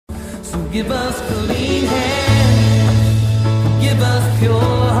So give us clean hands, give us pure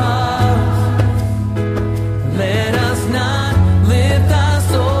hearts. Let us not lift our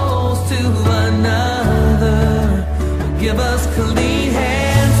souls to another. Give us clean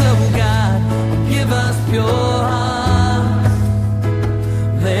hands, oh God, give us pure hearts.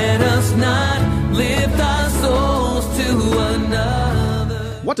 Let us not lift our souls to another.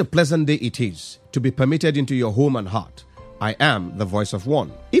 What a pleasant day it is to be permitted into your home and heart. I am the voice of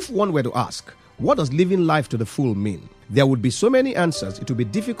one. If one were to ask, what does living life to the full mean? There would be so many answers, it would be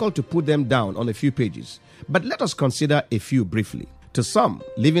difficult to put them down on a few pages. But let us consider a few briefly. To some,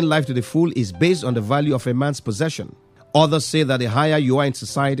 living life to the full is based on the value of a man's possession. Others say that the higher you are in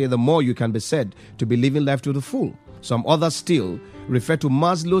society, the more you can be said to be living life to the full. Some others still refer to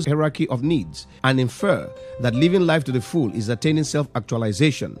Maslow's hierarchy of needs and infer that living life to the full is attaining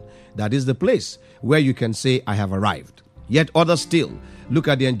self-actualization. That is the place where you can say, I have arrived. Yet others still look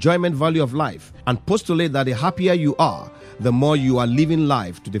at the enjoyment value of life and postulate that the happier you are, the more you are living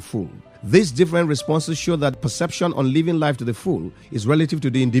life to the full. These different responses show that perception on living life to the full is relative to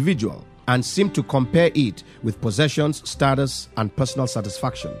the individual and seem to compare it with possessions, status, and personal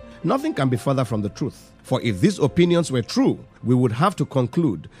satisfaction. Nothing can be further from the truth. For if these opinions were true, we would have to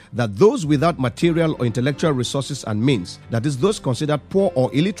conclude that those without material or intellectual resources and means, that is, those considered poor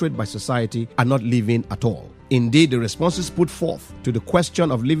or illiterate by society, are not living at all. Indeed, the responses put forth to the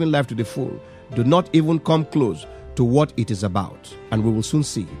question of living life to the full do not even come close to what it is about, and we will soon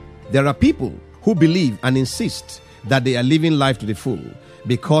see. There are people who believe and insist that they are living life to the full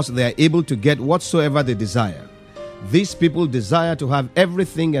because they are able to get whatsoever they desire. These people desire to have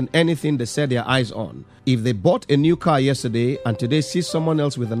everything and anything they set their eyes on. If they bought a new car yesterday and today see someone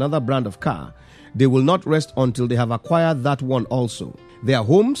else with another brand of car, they will not rest until they have acquired that one also. Their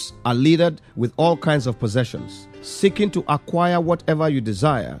homes are littered with all kinds of possessions. Seeking to acquire whatever you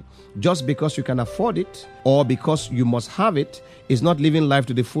desire just because you can afford it or because you must have it is not living life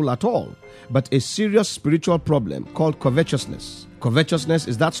to the full at all, but a serious spiritual problem called covetousness. Covetousness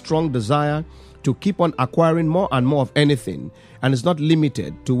is that strong desire to keep on acquiring more and more of anything, and is not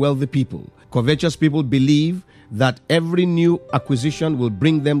limited to wealthy people. Covetous people believe that every new acquisition will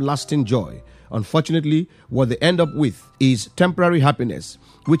bring them lasting joy. Unfortunately, what they end up with is temporary happiness,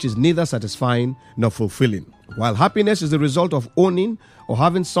 which is neither satisfying nor fulfilling. While happiness is the result of owning or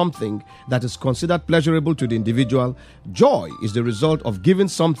having something that is considered pleasurable to the individual, joy is the result of giving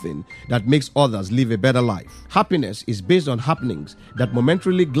something that makes others live a better life. Happiness is based on happenings that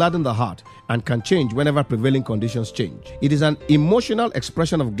momentarily gladden the heart and can change whenever prevailing conditions change. It is an emotional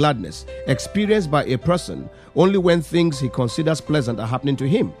expression of gladness experienced by a person only when things he considers pleasant are happening to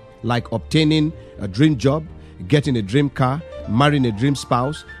him, like obtaining a dream job, getting a dream car, marrying a dream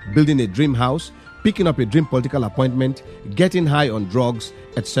spouse, building a dream house, picking up a dream political appointment, getting high on drugs,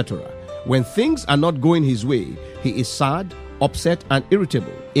 etc. When things are not going his way, he is sad, upset, and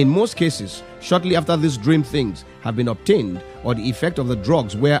irritable. In most cases, shortly after these dream things have been obtained or the effect of the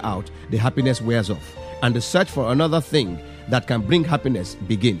drugs wear out, the happiness wears off, and the search for another thing that can bring happiness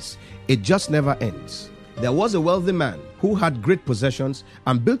begins. It just never ends. There was a wealthy man who had great possessions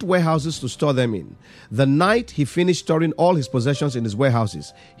and built warehouses to store them in. The night he finished storing all his possessions in his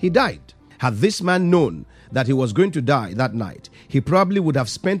warehouses, he died. Had this man known that he was going to die that night, he probably would have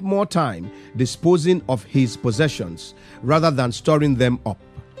spent more time disposing of his possessions rather than storing them up.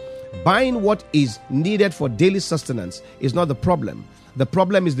 Buying what is needed for daily sustenance is not the problem. The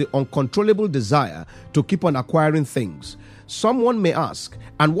problem is the uncontrollable desire to keep on acquiring things. Someone may ask,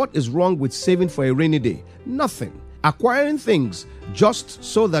 and what is wrong with saving for a rainy day? Nothing. Acquiring things just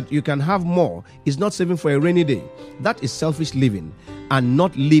so that you can have more is not saving for a rainy day. That is selfish living and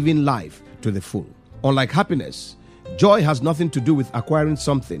not living life to the full. Unlike happiness, joy has nothing to do with acquiring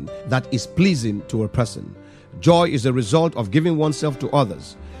something that is pleasing to a person. Joy is the result of giving oneself to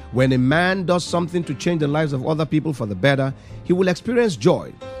others. When a man does something to change the lives of other people for the better, he will experience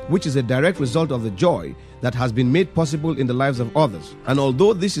joy, which is a direct result of the joy that has been made possible in the lives of others. And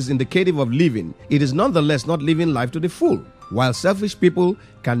although this is indicative of living, it is nonetheless not living life to the full. While selfish people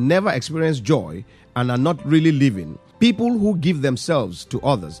can never experience joy and are not really living, people who give themselves to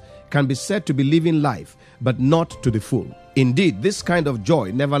others can be said to be living life, but not to the full. Indeed, this kind of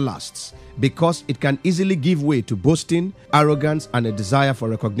joy never lasts because it can easily give way to boasting, arrogance, and a desire for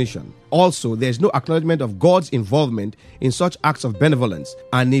recognition. Also, there is no acknowledgement of God's involvement in such acts of benevolence,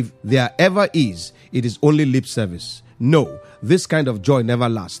 and if there ever is, it is only lip service. No, this kind of joy never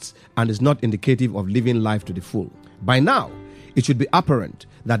lasts and is not indicative of living life to the full. By now, it should be apparent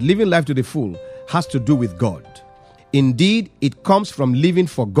that living life to the full has to do with God. Indeed, it comes from living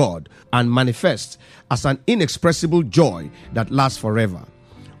for God and manifests as an inexpressible joy that lasts forever.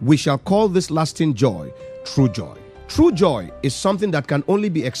 We shall call this lasting joy true joy. True joy is something that can only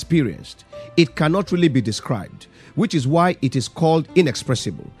be experienced. It cannot really be described, which is why it is called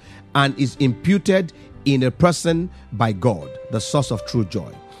inexpressible and is imputed in a person by God, the source of true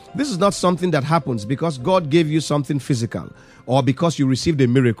joy. This is not something that happens because God gave you something physical or because you received a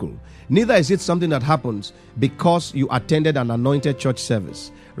miracle. Neither is it something that happens because you attended an anointed church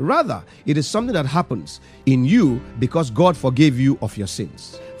service. Rather, it is something that happens in you because God forgave you of your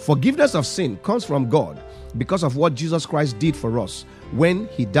sins. Forgiveness of sin comes from God because of what Jesus Christ did for us when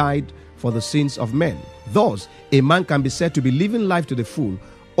he died for the sins of men. Thus, a man can be said to be living life to the full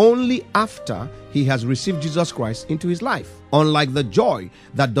only after he has received Jesus Christ into his life. Unlike the joy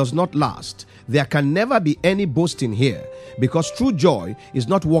that does not last, there can never be any boasting here, because true joy is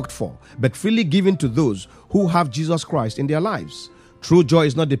not worked for, but freely given to those who have Jesus Christ in their lives. True joy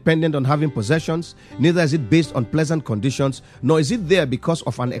is not dependent on having possessions, neither is it based on pleasant conditions, nor is it there because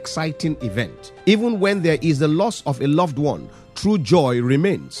of an exciting event. Even when there is the loss of a loved one, true joy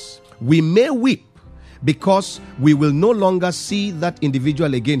remains. We may weep because we will no longer see that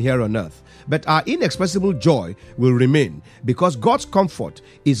individual again here on earth, but our inexpressible joy will remain because God's comfort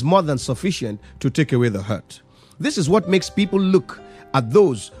is more than sufficient to take away the hurt. This is what makes people look at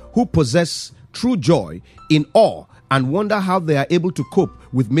those who possess true joy in awe and wonder how they are able to cope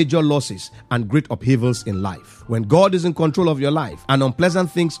with major losses and great upheavals in life. When God is in control of your life and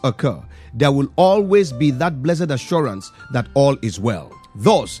unpleasant things occur, there will always be that blessed assurance that all is well.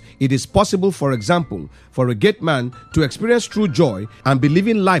 Thus, it is possible, for example, for a great man to experience true joy and be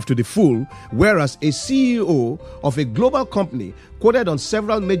living life to the full, whereas a CEO of a global company quoted on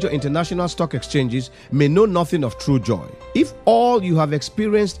several major international stock exchanges may know nothing of true joy. If all you have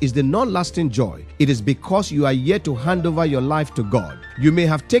experienced is the non-lasting joy, it is because you are yet to hand over your life to God. You may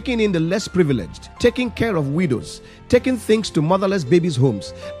have taken in the less privileged, taken care of widows, taken things to motherless babies'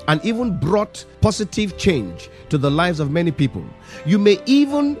 homes, and even brought positive change to the lives of many people. You may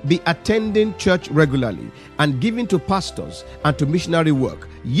even be attending church regularly and giving to pastors and to missionary work,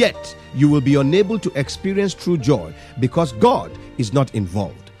 yet you will be unable to experience true joy because God is not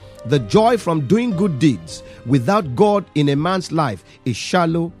involved. The joy from doing good deeds without God in a man's life is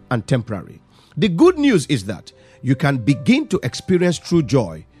shallow and temporary. The good news is that you can begin to experience true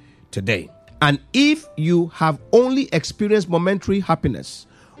joy today. And if you have only experienced momentary happiness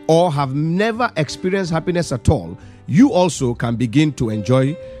or have never experienced happiness at all, you also can begin to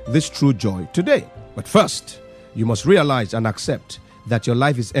enjoy this true joy today. But first, you must realize and accept that your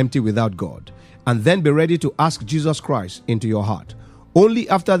life is empty without God, and then be ready to ask Jesus Christ into your heart. Only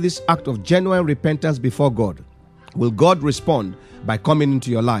after this act of genuine repentance before God will God respond by coming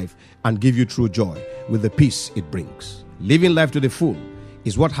into your life and give you true joy with the peace it brings. Living life to the full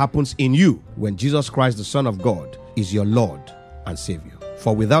is what happens in you when Jesus Christ, the Son of God, is your Lord and Savior.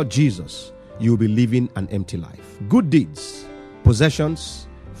 For without Jesus, you will be living an empty life. Good deeds, possessions,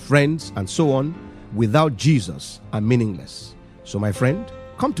 friends, and so on, without Jesus are meaningless. So my friend,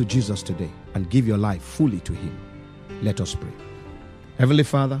 come to Jesus today and give your life fully to Him. Let us pray. Heavenly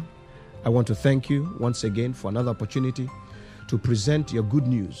Father, I want to thank you once again for another opportunity to present your good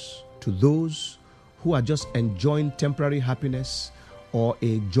news to those who are just enjoying temporary happiness or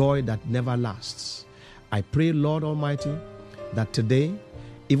a joy that never lasts. I pray, Lord Almighty, that today,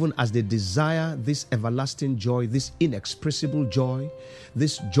 even as they desire this everlasting joy, this inexpressible joy,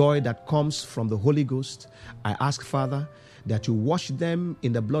 this joy that comes from the Holy Ghost, I ask, Father, that you wash them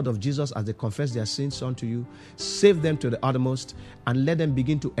in the blood of Jesus as they confess their sins unto you, save them to the uttermost, and let them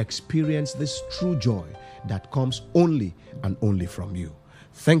begin to experience this true joy that comes only and only from you.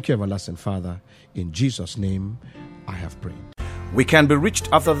 Thank you, everlasting Father. In Jesus' name, I have prayed. We can be reached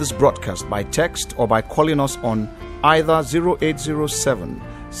after this broadcast by text or by calling us on either 0807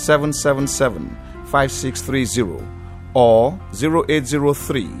 777 5630 or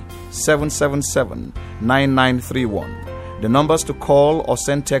 0803 777 9931. The numbers to call or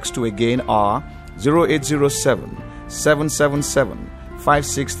send text to again are 0807 777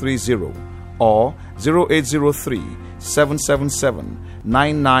 5630 or 0803 777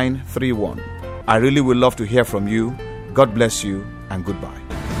 9931. I really would love to hear from you. God bless you and goodbye.